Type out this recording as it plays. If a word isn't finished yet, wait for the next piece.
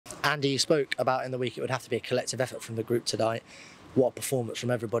Andy, you spoke about in the week it would have to be a collective effort from the group tonight. What a performance from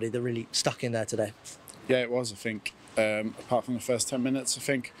everybody. They're really stuck in there today. Yeah, it was, I think. Apart from the first 10 minutes, I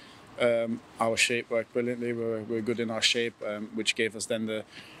think our shape worked brilliantly. We were good in our shape, which gave us then the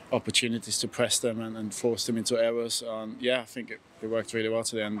opportunities to press them and force them into errors. And yeah, I think it worked really well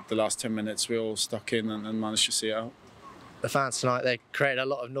today. And the last 10 minutes, we all stuck in and managed to see it out. The fans tonight, they created a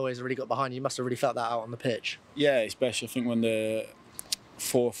lot of noise, really got behind you. You must have really felt that out on the pitch. Yeah, especially I think when the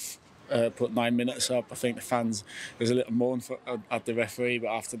fourth put 9 minutes up, I think the fans, there's a little moan at the referee, but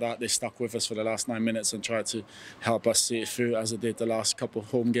after that they stuck with us for the last 9 minutes and tried to help us see it through as they did the last couple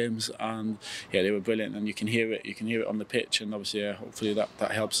of home games. And yeah, they were brilliant, and you can hear it on the pitch, and obviously hopefully that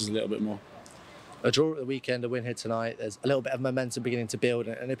helps us a little bit more. A draw at the weekend, a win here tonight, there's a little bit of momentum beginning to build,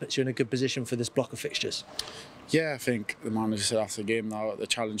 and it puts you in a good position for this block of fixtures. Yeah, I think the manager said after the game now, the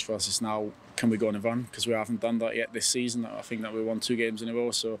challenge for us is now, can we go on a run? Because we haven't done that yet this season. I think that we won 2 games in a row,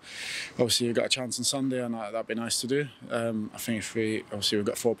 so obviously we've got a chance on Sunday, and that'd be nice to do. I think if we've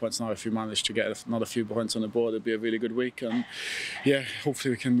got 4 points now, if we manage to get another few points on the board, it'd be a really good week. And yeah,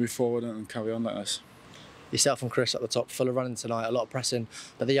 hopefully we can move forward and carry on like this. Yourself and Chris at the top, full of running tonight, a lot of pressing,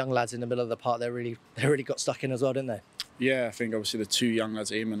 but the young lads in the middle of the park, they really got stuck in as well, didn't they? Yeah, I think obviously the 2 young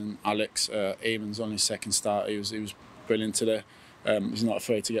lads, Ayman and Alex. Ayman's on his second start. He was brilliant today. He's not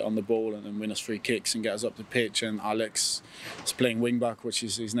afraid to get on the ball and win us free kicks and get us up the pitch. And Alex is playing wing back, which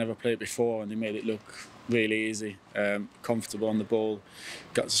he's never played before, and he made it look really easy, comfortable on the ball.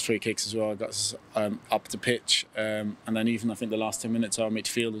 Got us free kicks as well. Got us up the pitch, and then even I think the last 10 minutes our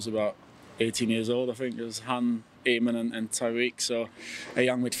midfield was about 18 years old. I think it was Han, Ayman and Tyreek, so a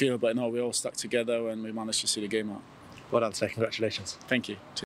young midfield, but no, we all stuck together and we managed to see the game out. Well done today, congratulations. Thank you.